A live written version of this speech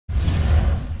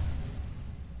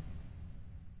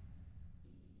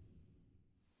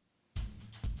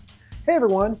Hey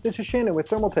everyone, this is Shannon with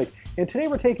Thermaltake, and today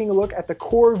we're taking a look at the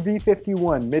Core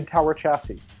V51 mid-tower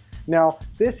chassis. Now,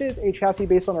 this is a chassis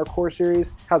based on our Core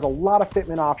series, has a lot of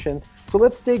fitment options, so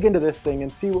let's dig into this thing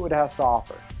and see what it has to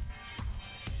offer.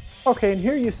 Okay, and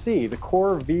here you see the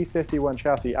Core V51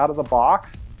 chassis out of the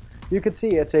box. You can see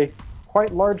it's a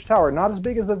quite large tower, not as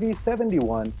big as the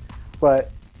V71,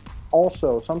 but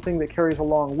also something that carries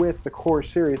along with the Core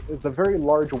series is the very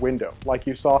large window. Like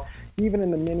you saw, even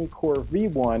in the mini Core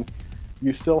V1,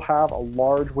 you still have a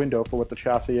large window for what the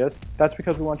chassis is. That's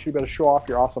because we want you to be able to show off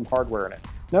your awesome hardware in it.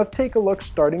 Now let's take a look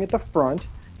starting at the front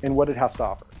and what it has to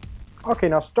offer. Okay,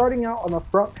 now starting out on the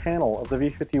front panel of the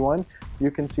V51, you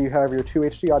can see you have your two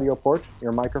HD audio ports,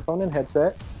 your microphone and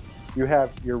headset. You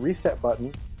have your reset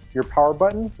button, your power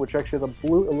button, which actually has a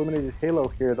blue illuminated halo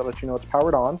here that lets you know it's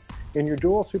powered on, and your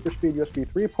dual super speed USB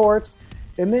 3 ports,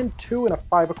 and then 2 and a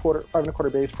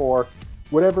 5.25 bass for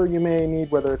whatever you may need,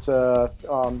 whether it's a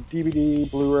DVD,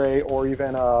 Blu-ray, or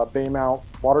even a bay mount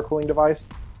water cooling device.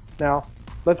 Now,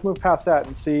 let's move past that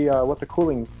and see what the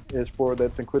cooling is for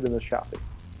that's included in this chassis.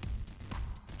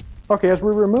 Okay, as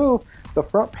we remove the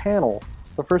front panel,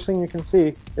 the first thing you can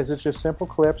see is it's just simple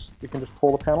clips. You can just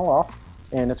pull the panel off,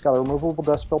 and it's got a removable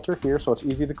dust filter here, so it's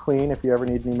easy to clean if you ever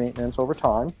need any maintenance over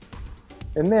time.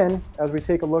 And then, as we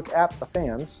take a look at the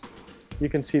fans, you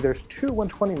can see there's two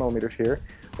 120 millimeters here,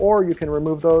 or you can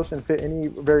remove those and fit any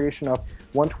variation of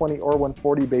 120 or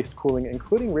 140 based cooling,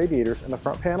 including radiators in the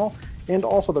front panel, and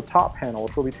also the top panel,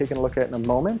 which we'll be taking a look at in a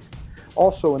moment.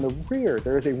 Also in the rear,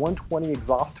 there is a 120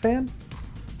 exhaust fan.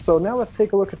 So now let's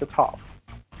take a look at the top.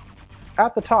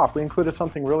 At the top, we included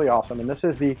something really awesome, and this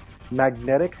is the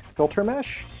magnetic filter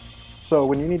mesh. So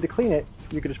when you need to clean it,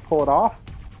 you can just pull it off,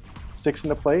 sticks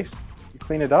into place, you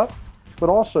clean it up, but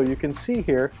also you can see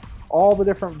here all the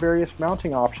different various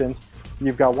mounting options.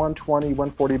 You've got 120,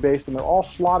 140 base, and they're all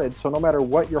slotted, so no matter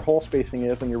what your hole spacing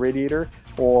is in your radiator,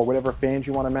 or whatever fans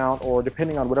you want to mount, or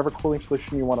depending on whatever cooling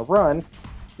solution you want to run,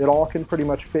 it all can pretty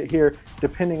much fit here,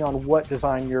 depending on what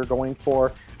design you're going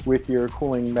for with your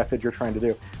cooling method you're trying to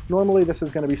do. Normally this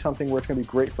is going to be something where it's going to be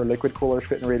great for liquid coolers,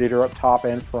 fitting radiator up top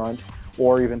and front,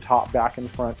 or even top, back, and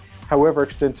front, however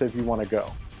extensive you want to go.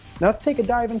 Now let's take a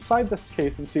dive inside this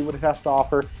case and see what it has to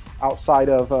offer outside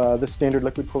of the standard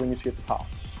liquid cooling you see at the top.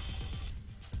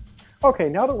 Okay,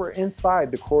 now that we're inside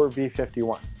the Core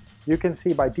V51, you can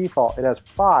see by default it has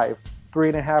 5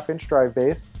 3.5-inch drive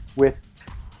bays with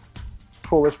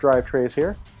toolless drive trays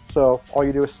here. So all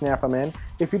you do is snap them in.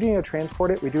 If you're needing to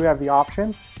transport it, we do have the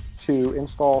option to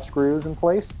install screws in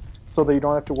place so that you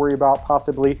don't have to worry about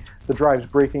possibly the drives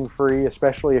breaking free,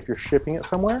 especially if you're shipping it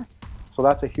somewhere. So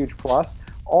that's a huge plus.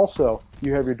 Also,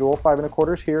 you have your dual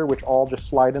 5.25s here, which all just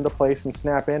slide into place and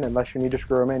snap in unless you need to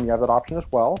screw them in. You have that option as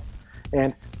well.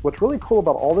 And what's really cool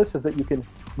about all this is that you can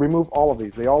remove all of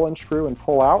these. They all unscrew and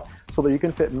pull out so that you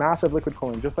can fit massive liquid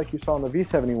cooling, just like you saw in the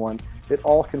V71. It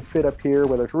all can fit up here,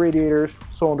 whether it's radiators,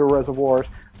 cylinder reservoirs,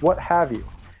 what have you.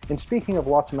 And speaking of a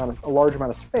large amount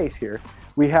of space here,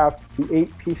 we have the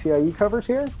 8 PCIe covers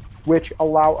here, which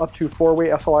allow up to 4-way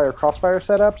SLI or Crossfire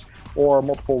setups, or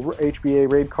multiple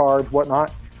HBA RAID cards,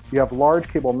 whatnot. You have large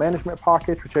cable management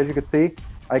pockets, which as you can see,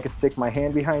 I could stick my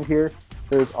hand behind here.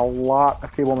 There's a lot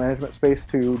of cable management space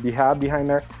to be had behind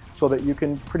there, so that you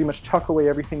can pretty much tuck away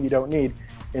everything you don't need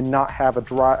and not have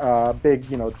a big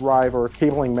drive or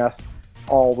cabling mess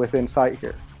all within sight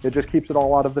here. It just keeps it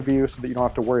all out of the view so that you don't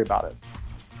have to worry about it.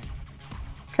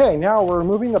 Okay, now we're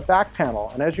removing the back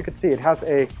panel, and as you can see, it has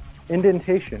a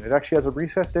indentation. It actually has a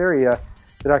recessed area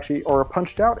or a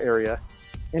punched out area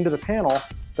into the panel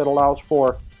that allows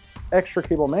for extra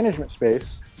cable management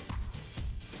space.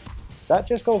 That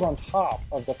just goes on top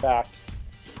of the fact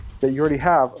that you already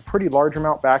have a pretty large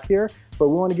amount back here, but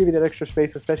we want to give you that extra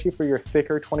space, especially for your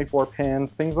thicker 24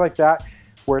 pins, things like that,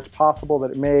 where it's possible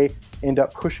that it may end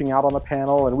up pushing out on the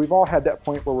panel. And we've all had that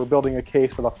point where we're building a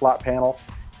case with a flat panel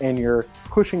and you're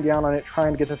pushing down on it,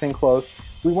 trying to get the thing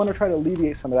closed. We want to try to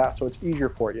alleviate some of that so it's easier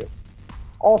for you.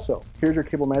 Also, here's your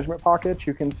cable management pockets.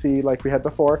 You can see, like we had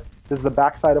before, this is the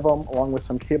back side of them, along with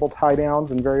some cable tie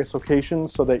downs in various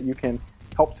locations so that you can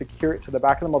help secure it to the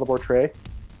back of the motherboard tray.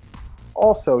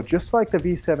 Also, just like the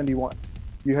V71,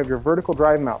 you have your vertical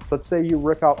drive mounts. Let's say you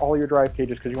rip out all your drive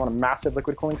cages because you want a massive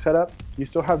liquid cooling setup. You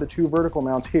still have the 2 vertical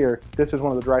mounts here. This is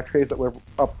one of the drive trays that were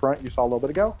up front you saw a little bit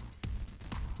ago.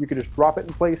 You can just drop it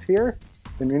in place here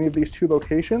in any of these 2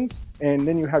 locations, and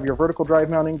then you have your vertical drive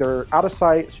mounting. They're out of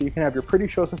sight, so you can have your pretty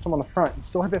show system on the front and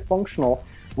still have it functional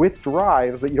with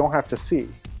drives that you don't have to see.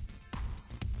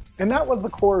 And that was the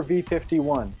Core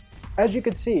V51. As you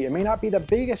can see, it may not be the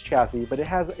biggest chassis, but it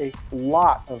has a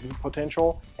lot of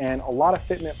potential and a lot of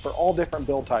fitment for all different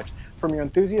build types. from your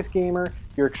enthusiast gamer,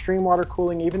 your extreme water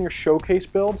cooling, even your showcase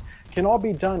builds, can all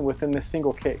be done within this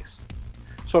single case.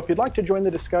 So if you'd like to join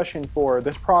the discussion for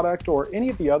this product or any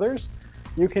of the others,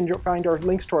 you can find our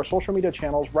links to our social media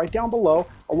channels right down below,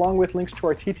 along with links to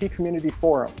our TT community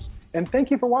forums. And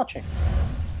thank you for watching.